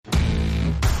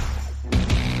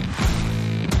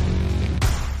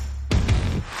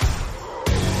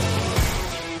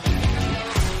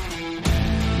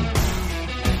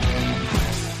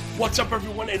What's up,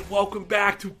 everyone, and welcome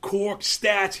back to Cork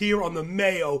Stats here on the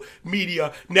Mayo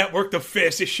Media Network. The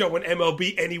fastest show in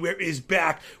MLB anywhere is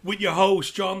back with your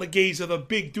host, John Legaza, the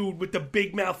big dude with the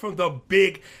big mouth from the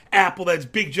Big Apple. That's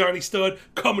Big Johnny Stud,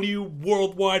 coming to you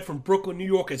worldwide from Brooklyn, New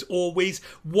York, as always,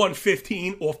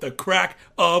 1:15 off the crack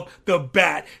of the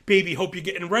bat. Baby, hope you're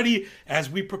getting ready as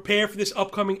we prepare for this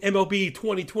upcoming MLB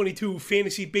 2022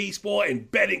 fantasy baseball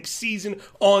and betting season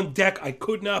on deck. I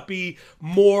could not be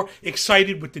more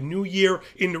excited with the new year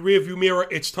in the rearview mirror.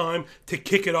 It's time to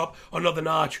kick it up another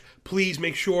notch. Please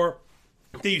make sure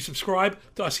that you subscribe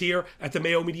to us here at the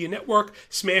Mayo Media Network.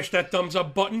 Smash that thumbs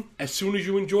up button as soon as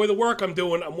you enjoy the work I'm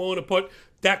doing. I'm willing to put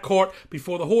that cart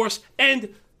before the horse.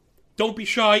 And don't be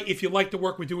shy if you like the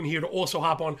work we're doing here to also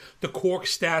hop on the Cork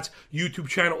Stats YouTube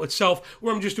channel itself,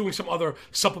 where I'm just doing some other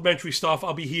supplementary stuff.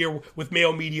 I'll be here with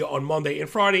Mayo Media on Monday and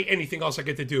Friday. Anything else I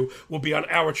get to do will be on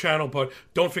our channel, but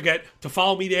don't forget to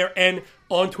follow me there and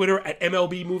on Twitter at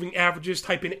MLB Moving Averages.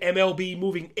 Type in MLB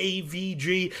Moving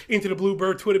AVG into the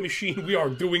Bluebird Twitter machine. We are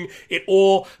doing it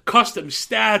all. Custom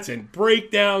stats and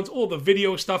breakdowns, all the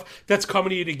video stuff that's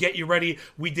coming to you to get you ready.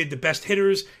 We did the best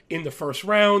hitters in the first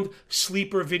round.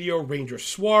 Sleeper video, Ranger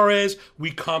Suarez.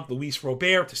 We comped Luis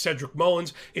Robert to Cedric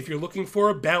Mullins. If you're looking for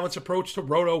a balanced approach to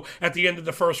Roto at the end of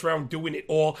the first round, doing it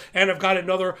all. And I've got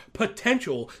another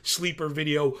potential sleeper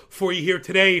video for you here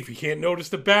today. If you can't notice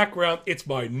the background, it's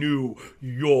my New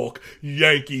York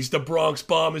Yankees, the Bronx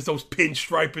Bombers, those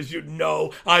pinstripers. You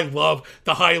know I love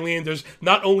the Highlanders.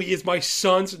 Not only is my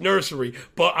son's nursery,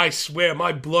 but I swear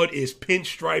my blood is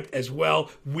pinstriped as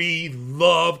well. We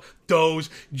love those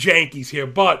Yankees here.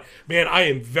 But, man, I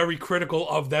am very critical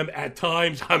of them at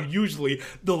times. I'm usually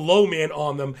the low man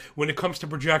on them when it comes to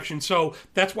projection. So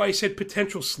that's why I said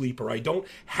potential sleeper. I don't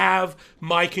have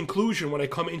my conclusion when I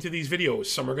come into these videos.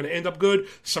 Some are going to end up good.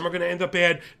 Some are going to end up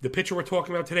bad. The pitcher we're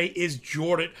talking about today is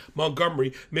Jordan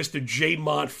Montgomery, Mr.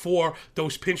 J-Mont for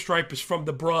those pinstripers from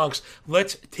the Bronx.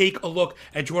 Let's take a look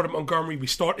at Jordan Montgomery. We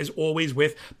start, as always,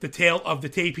 with the tail of the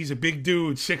tape. He's a big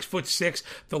dude, 6'6",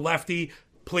 the lefty.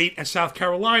 Played at South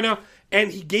Carolina,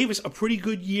 and he gave us a pretty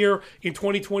good year in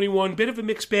 2021. Bit of a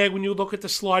mixed bag when you look at the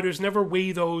sliders. Never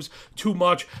weigh those too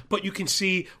much, but you can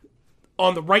see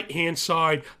on the right-hand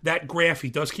side, that graph, he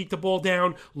does keep the ball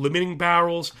down, limiting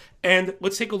barrels. And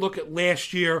let's take a look at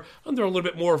last year under a little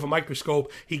bit more of a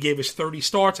microscope. He gave us 30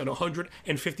 starts and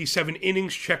 157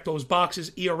 innings. Check those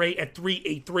boxes. ERA at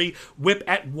 3.83, WHIP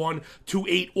at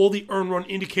 1.28. All the earned run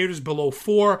indicators below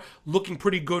 4, looking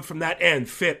pretty good from that end.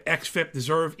 FIP, XFIP,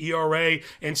 deserve, ERA,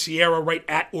 and Sierra right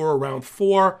at or around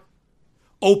 4.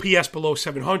 OPS below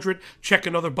 700. Check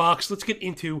another box. Let's get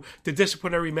into the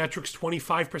disciplinary metrics.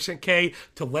 25% K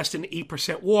to less than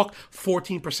 8% walk,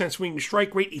 14% swinging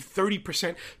strike rate, a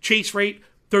 30% chase rate,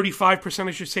 35%,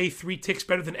 I should say, 3 ticks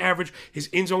better than average. His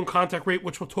in-zone contact rate,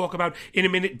 which we'll talk about in a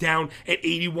minute, down at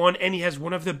 81. And he has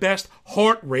one of the best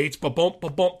heart rates, ba-bump,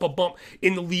 ba-bump, ba-bump,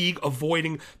 in the league,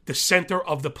 avoiding the center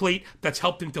of the plate. That's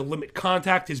helped him to limit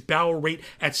contact. His barrel rate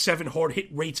at 7, hard hit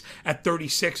rates at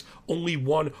 36, only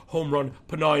 1 home run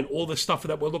per 9. All the stuff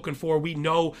that we're looking for. We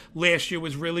know last year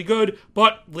was really good,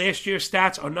 but last year's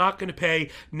stats are not going to pay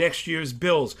next year's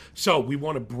bills. So we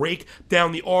want to break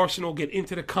down the arsenal, get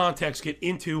into the context, get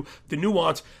into the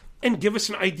nuance, and give us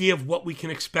an idea of what we can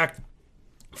expect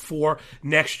for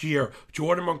next year.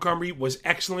 Jordan Montgomery was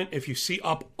excellent. If you see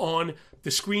up on the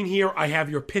screen here, I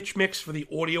have your pitch mix for the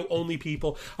audio-only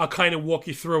people. I'll kind of walk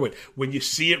you through it. When you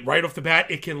see it right off the bat,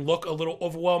 it can look a little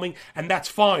overwhelming, and that's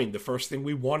fine. The first thing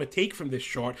we want to take from this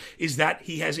chart is that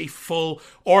he has a full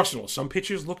arsenal. Some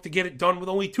pitchers look to get it done with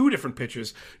only 2 different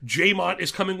pitches. J-Mont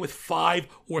is coming with 5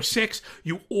 or 6.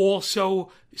 You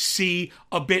also see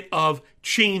a bit of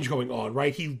change going on,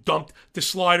 right? He dumped the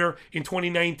slider in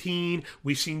 2019.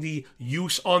 We've seen the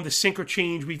use on the sinker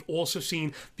change. We've also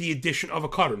seen the addition of a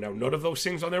cutter. Now, none of those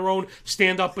things on their own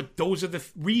stand up, but those are the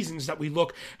reasons that we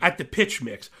look at the pitch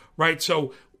mix, right?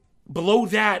 So below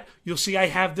that, you'll see I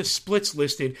have the splits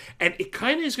listed, and it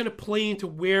kind of is going to play into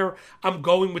where I'm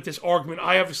going with this argument.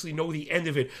 I obviously know the end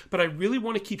of it, but I really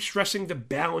want to keep stressing the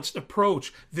balanced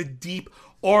approach, the deep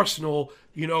arsenal.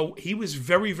 You know, he was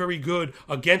very, very good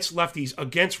against lefties,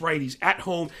 against righties, at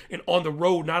home and on the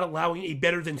road, not allowing a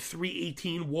better than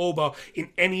 318 WOBA in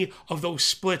any of those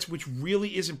splits, which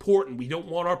really is important. We don't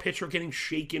want our pitcher getting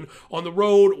shaken on the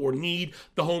road or need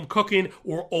the home cooking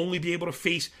or only be able to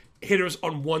face hitters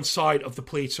on one side of the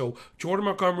plate. So Jordan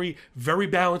Montgomery, very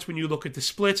balanced when you look at the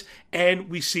splits, and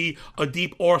we see a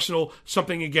deep arsenal,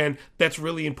 something, again, that's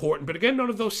really important. But again, none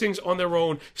of those things on their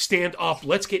own stand up.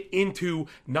 Let's get into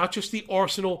not just the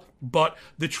arsenal, but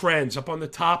the trends. Up on the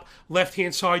top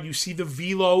left-hand side, you see the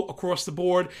velo across the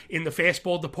board in the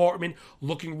fastball department,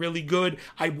 looking really good.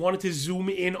 I wanted to zoom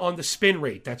in on the spin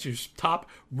rate. That's your top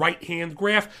right-hand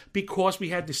graph, because we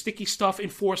had the sticky stuff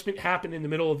enforcement happen in the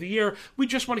middle of the year. We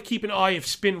just want to keep an eye if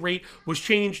spin rate was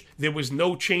changed. There was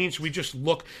no change. We just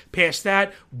look past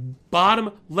that.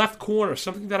 Bottom left corner,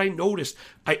 something that I noticed,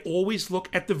 I always look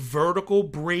at the vertical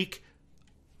break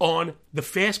on the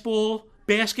fastball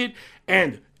basket,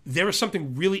 and there is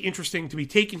something really interesting to be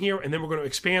taken here, and then we're going to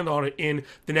expand on it in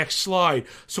the next slide.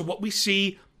 So what we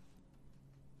see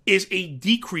is a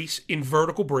decrease in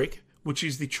vertical break, which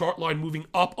is the chart line moving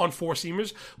up on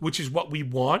four-seamers, which is what we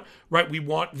want, right? We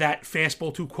want that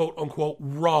fastball to quote-unquote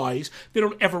rise. They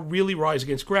don't ever really rise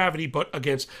against gravity, but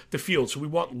against the field. So we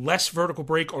want less vertical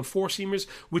break on four-seamers,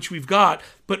 which we've got,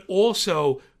 but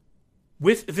also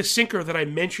with the sinker that I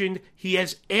mentioned he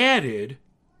has added,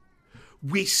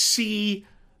 we see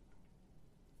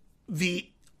the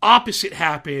opposite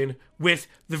happen with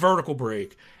the vertical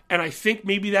break. And I think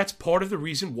maybe that's part of the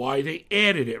reason why they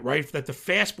added it, right? That the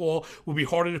fastball will be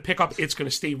harder to pick up. It's going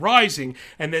to stay rising.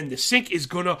 And then the sink is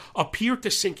going to appear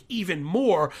to sink even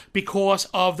more because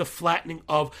of the flattening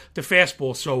of the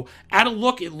fastball. So at a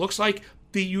look, it looks like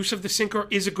the use of the sinker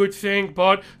is a good thing,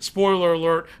 but spoiler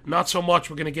alert, not so much.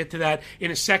 We're going to get to that in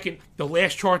a second. The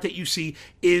last chart that you see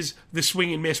is the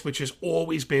swing and miss, which has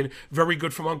always been very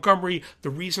good for Montgomery. The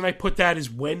reason I put that is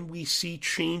when we see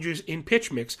changes in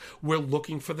pitch mix, we're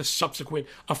looking for the subsequent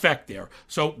effect there.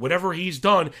 So whatever he's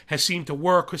done has seemed to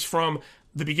work, because from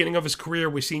the beginning of his career,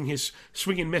 we're seeing his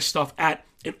swing and miss stuff at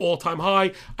an all-time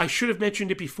high. I should have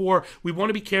mentioned it before. We want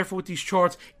to be careful with these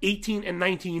charts. 18 and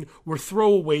 19 were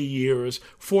throwaway years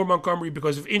for Montgomery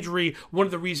because of injury. One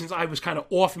of the reasons I was kind of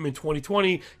off him in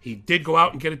 2020, he did go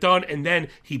out and get it done, and then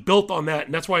he built on that,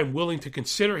 and that's why I'm willing to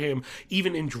consider him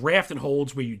even in draft and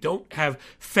holds where you don't have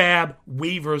fab,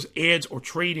 waivers, ads, or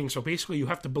trading. So basically you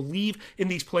have to believe in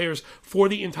these players for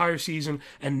the entire season,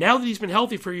 and now that he's been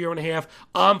healthy for a year and a half,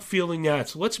 I'm feeling that.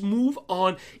 So let's move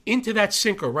on into that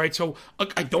sinker, right? So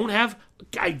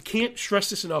I can't stress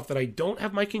this enough that I don't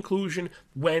have my conclusion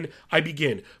when I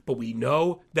begin. But we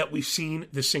know that we've seen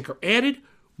the sinker added.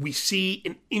 We see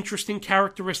an interesting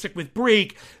characteristic with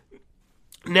break.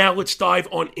 Now let's dive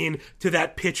on into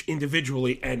that pitch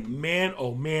individually. And man,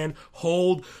 oh man,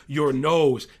 hold your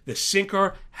nose. The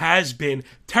sinker has been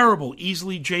terrible.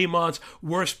 Easily J-Mont's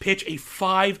worst pitch, a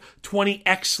 520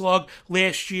 X slug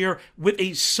last year with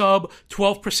a sub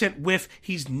 12% whiff.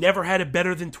 He's never had a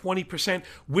better than 20%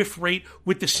 whiff rate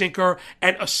with the sinker.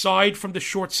 And aside from the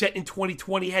short set in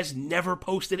 2020, has never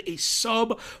posted a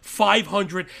sub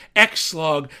 500 X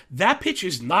slug. That pitch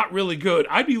is not really good.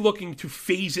 I'd be looking to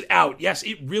phase it out. Yes,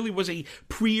 it really was a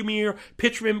premier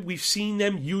pitch for him. We've seen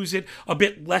them use it a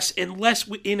bit less and less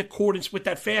in accordance with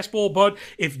that fastball, but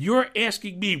if you're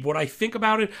asking me what I think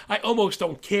about it, I almost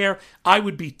don't care. I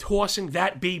would be tossing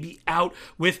that baby out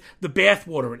with the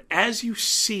bathwater. And as you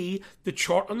see, the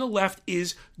chart on the left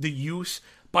is the use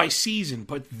by season,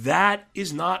 but that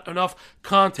is not enough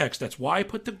context. That's why I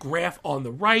put the graph on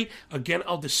the right. Again,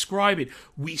 I'll describe it.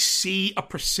 We see a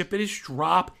precipitous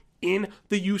drop in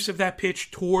the use of that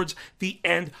pitch towards the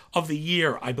end of the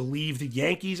year. I believe the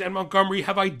Yankees and Montgomery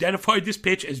have identified this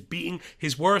pitch as being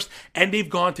his worst, and they've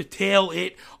gone to tail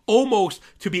it almost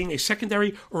to being a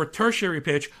secondary or a tertiary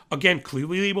pitch. Again,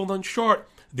 clearly labeled on chart.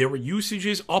 There were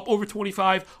usages up over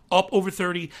 25, up over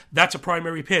 30. That's a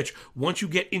primary pitch. Once you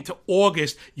get into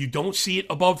August, you don't see it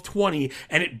above 20,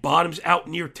 and it bottoms out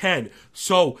near 10.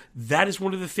 So that is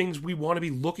one of the things we want to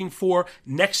be looking for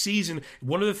next season.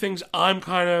 One of the things I'm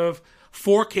kind of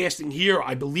forecasting here,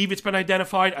 I believe it's been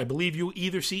identified. I believe you'll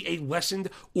either see a lessened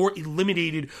or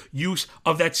eliminated use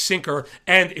of that sinker.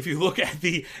 And if you look at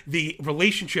the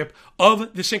relationship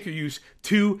of the sinker use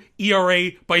to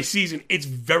ERA by season, it's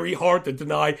very hard to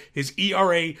deny his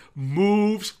ERA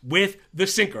moves with the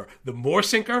sinker. The more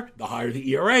sinker, the higher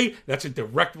the ERA. That's a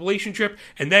direct relationship.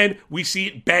 And then we see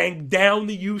it bang down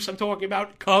the use I'm talking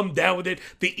about, come down with it,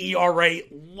 the ERA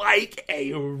like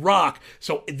a rock.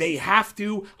 So they have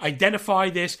to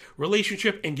identify this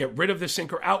relationship and get rid of the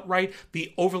sinker outright.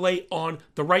 The overlay on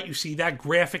the right, you see that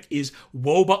graphic is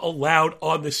WOBA allowed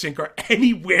on the sinker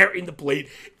anywhere in the plate.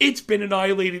 It's been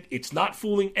annihilated. It's not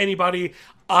fooling anybody.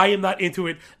 I am not into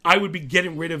it. I would be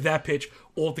getting rid of that pitch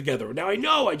altogether. Now, I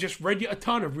know I just read you a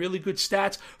ton of really good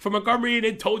stats from Montgomery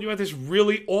and told you about this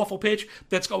really awful pitch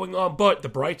that's going on, but the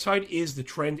bright side is the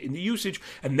trend in the usage,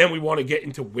 and then we want to get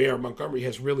into where Montgomery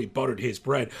has really buttered his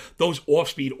bread. Those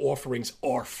off-speed offerings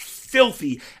are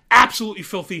filthy, absolutely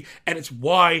filthy, and it's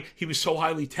why he was so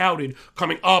highly touted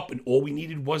coming up, and all we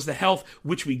needed was the health,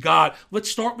 which we got. Let's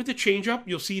start with the changeup.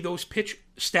 You'll see those pitch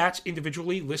stats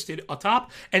individually listed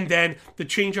atop, and then the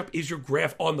changeup is your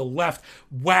graph on the left.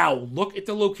 Wow, look at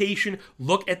the location,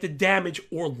 look at the damage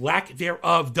or lack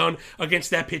thereof done against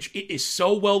that pitch. It is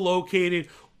so well located,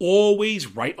 always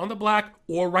right on the black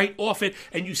or right off it,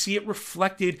 and you see it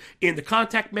reflected in the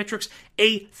contact metrics,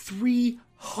 a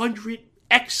 300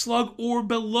 X-slug or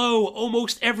below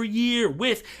almost every year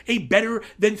with a better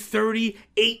than 38%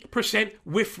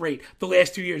 whiff rate the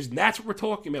last 2 years. And that's what we're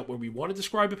talking about when we want to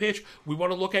describe a pitch. We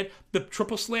want to look at the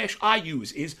triple slash I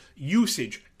use is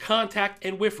usage, contact,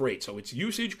 and whiff rate. So it's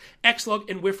usage, X-slug,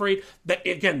 and whiff rate. That,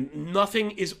 again,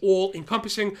 nothing is all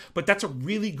encompassing, but that's a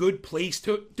really good place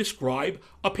to describe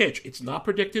a pitch. It's not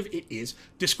predictive, it is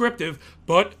descriptive,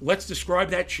 but let's describe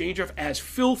that changeup as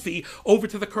filthy. Over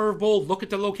to the curveball, look at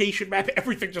the location map,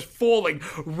 everything just falling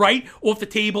right off the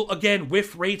table. Again,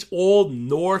 whiff rates all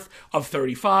north of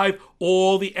 35.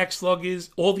 All the X-slugs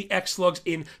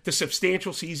in the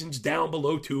substantial seasons down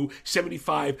below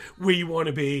 275, where you want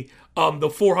to be. The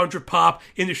 400 pop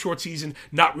in the short season,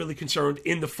 not really concerned.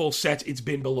 In the full sets, it's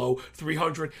been below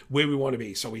 300, where we want to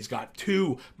be. So he's got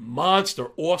two monster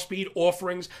off-speed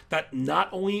offerings that not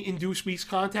only induce speed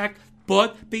contact,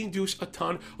 but they induce a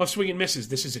ton of swing and misses.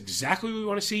 This is exactly what we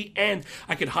want to see, and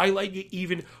I can highlight you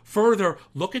even further.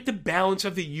 Look at the balance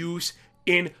of the use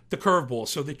in the curveball.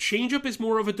 So the changeup is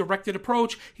more of a directed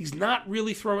approach. He's not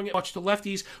really throwing it much to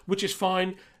lefties, which is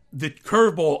fine. The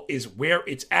curveball is where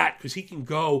it's at because he can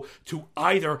go to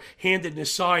either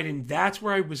handedness side, and that's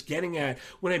where I was getting at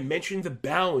when I mentioned the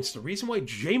balance. The reason why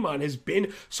J-Mon has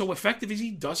been so effective is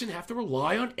he doesn't have to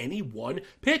rely on any one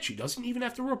pitch. He doesn't even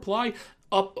have to rely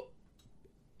up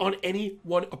on any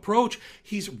one approach.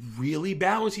 He's really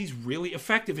balanced. He's really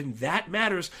effective, and that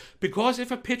matters because if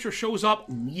a pitcher shows up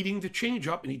needing the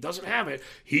changeup and he doesn't have it,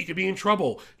 he could be in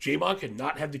trouble. J-Mon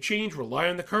cannot have the change, rely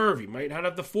on the curve. He might not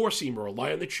have the four-seamer,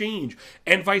 rely on the change,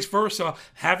 and vice versa.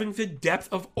 Having the depth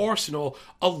of arsenal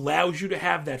allows you to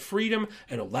have that freedom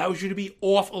and allows you to be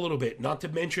off a little bit, not to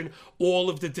mention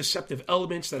all of the deceptive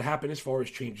elements that happen as far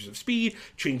as changes of speed,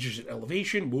 changes in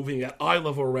elevation, moving that eye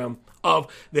level around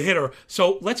of the hitter.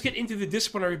 So let's get into the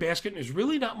disciplinary basket. And there's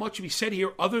really not much to be said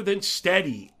here other than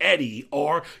steady. Eddie,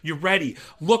 are you ready?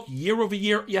 Look, year over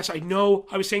year, yes, I know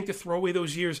I was saying to throw away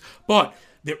those years, but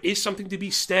there is something to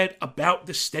be said about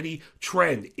the steady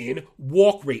trend. In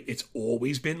walk rate, it's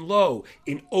always been low.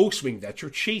 In O-swing, that's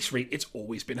your chase rate, it's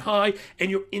always been high.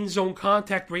 And your in-zone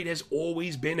contact rate has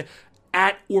always been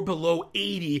at or below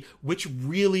 80, which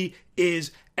really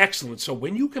is excellent. So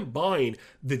when you combine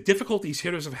the difficulties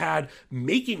hitters have had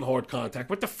making hard contact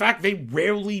with the fact they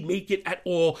rarely make it at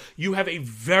all, you have a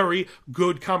very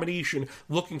good combination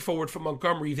looking forward for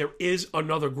Montgomery. There is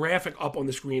another graphic up on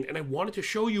the screen, and I wanted to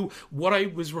show you what I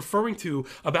was referring to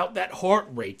about that heart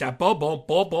rate, that bump, bump,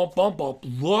 bump, bump, bump, bump.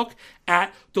 Look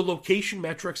at the location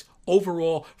metrics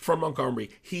overall from Montgomery.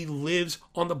 He lives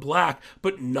on the black,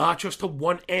 but not just to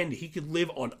one end. He could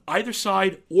live on either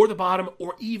side or the bottom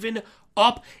or even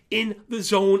up in the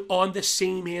zone on the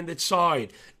same-handed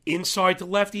side. Inside to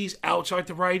lefties, outside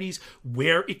to righties,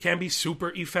 where it can be super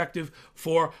effective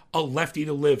for a lefty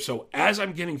to live. So as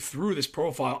I'm getting through this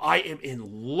profile, I am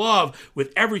in love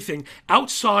with everything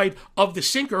outside of the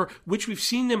sinker, which we've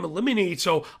seen them eliminate.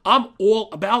 So I'm all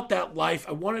about that life.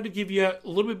 I wanted to give you a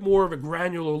little bit more of a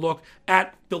granular look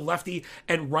at the lefty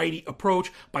and righty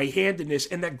approach by handedness,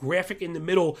 and that graphic in the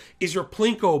middle is your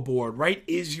Plinko board, right?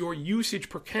 Is your usage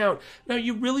per count. Now,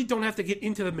 you really don't have to get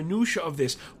into the minutia of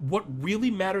this. What really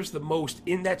matters the most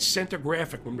in that center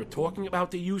graphic when we're talking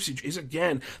about the usage is,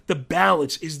 again, the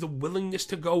balance, is the willingness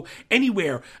to go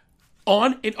anywhere.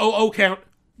 On an 0-0 count,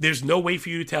 there's no way for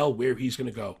you to tell where he's going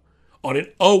to go. On an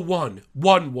 0-1,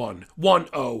 1-1,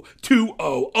 1-0,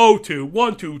 2-0, 0-2,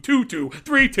 1-2, 2-2,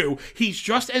 3-2, he's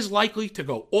just as likely to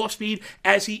go off-speed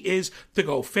as he is to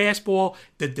go fastball.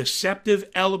 The deceptive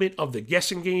element of the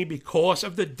guessing game because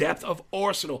of the depth of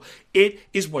arsenal. It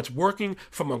is what's working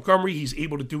for Montgomery. He's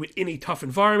able to do it in a tough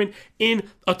environment, in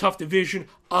a tough division.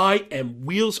 I am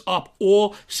wheels up.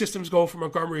 All systems go for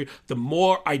Montgomery. The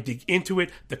more I dig into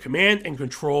it, the command and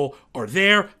control are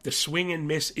there. The swing and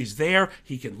miss is there.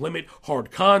 He can limit hard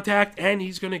contact, and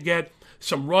he's going to get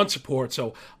some run support.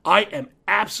 So I am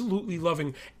absolutely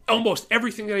loving almost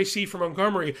everything that I see from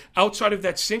Montgomery outside of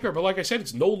that sinker. But like I said,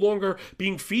 it's no longer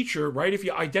being featured, right? If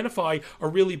you identify a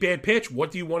really bad pitch,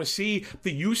 what do you want to see?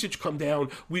 The usage come down.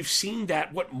 We've seen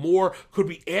that. What more could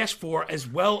we ask for, as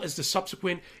well as the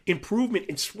subsequent improvement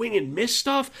in swing and miss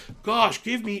stuff? Gosh,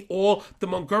 give me all the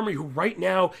Montgomery, who right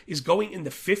now is going in the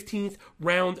 15th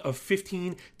round of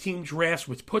 15-team drafts,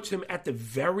 which puts him at the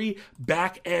very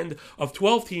back end of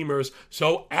 12-teamers.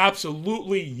 So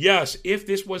absolutely, yes, if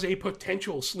this was a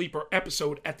potential sleeper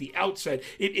episode at the outset,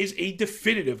 it is a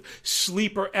definitive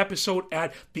sleeper episode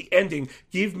at the ending.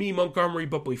 Give me Montgomery.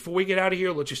 But before we get out of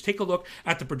here, let's just take a look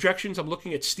at the projections. I'm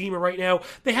looking at Steamer right now.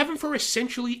 They have him for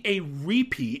essentially a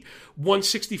repeat.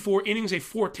 164 innings, a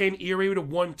 4.10 ERA with a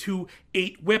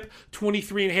 1.28 whip,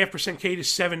 23.5% K to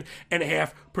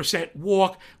 7.5%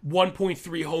 walk,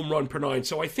 1.3 home run per nine.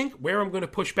 So I think where I'm going to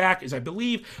push back is I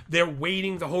believe they're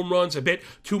weighting the home runs a bit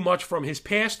too much from his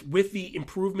past. With the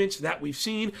improvements that we've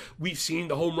seen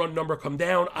the home run number come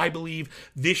down. I believe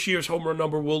this year's home run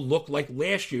number will look like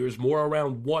last year's, more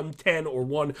around 110 or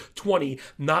 120,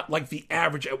 not like the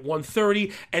average at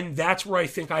 130. And that's where I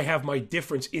think I have my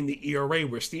difference in the ERA,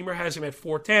 where Steamer has him at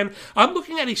 4.10. I'm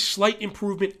looking at a slight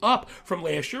improvement up from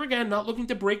last year. Again, not looking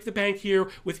to break the bank here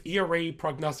with ERA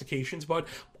prognostications, but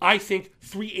I think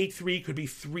 3.83 could be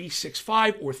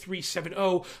 3.65 or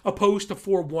 3.70 opposed to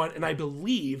 4.1. And I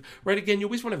believe, right, again, you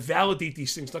always want to validate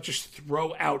these things, not just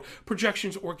throw out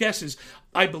projections or guesses.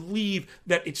 I believe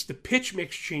that it's the pitch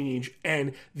mix change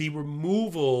and the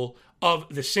removal of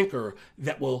the sinker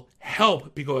that will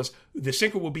help, because the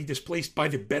sinker will be displaced by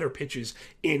the better pitches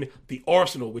in the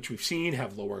arsenal, which we've seen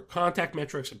have lower contact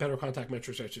metrics, better contact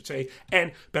metrics, I should say,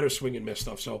 and better swing and miss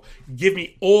stuff. So give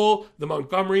me all the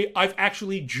Montgomery. I've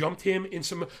actually jumped him in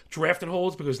some draft and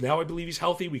holds because now I believe he's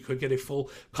healthy. We could get a full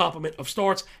complement of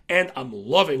starts, and I'm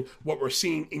loving what we're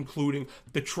seeing, including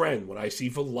the trend. When I see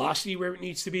velocity where it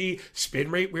needs to be,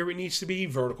 spin rate where it needs to be,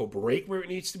 vertical break where it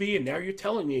needs to be, and now you're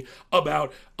telling me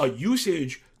about a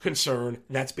usage concern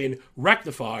that's been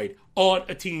rectified on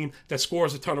a team that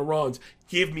scores a ton of runs.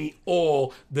 Give me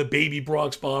all the baby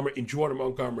Bronx Bomber in Jordan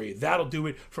Montgomery. That'll do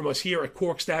it from us here at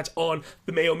Cork Stats on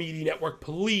the Mayo Media Network.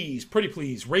 Please, pretty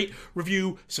please, rate,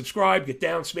 review, subscribe, get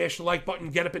down, smash the like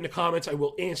button, get up in the comments. I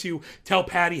will answer you. Tell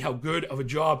Patty how good of a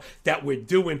job that we're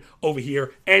doing over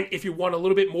here. And if you want a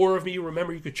little bit more of me,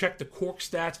 remember you could check the Cork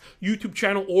Stats YouTube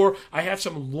channel, or I have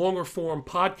some longer form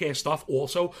podcast stuff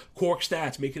also, Cork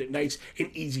Stats, making it nice and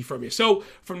easy from you. So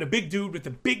from the big dude with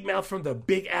the big mouth from the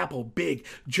Big Apple, Big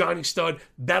Johnny Stud,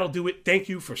 that'll do it. Thank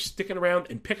you for sticking around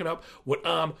and picking up what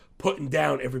I'm putting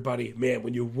down, everybody. Man,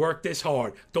 when you work this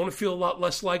hard, don't it feel a lot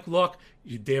less like luck?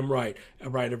 You're damn right.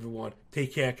 All right, everyone.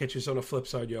 Take care. Catch us on the flip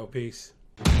side, yo. Peace.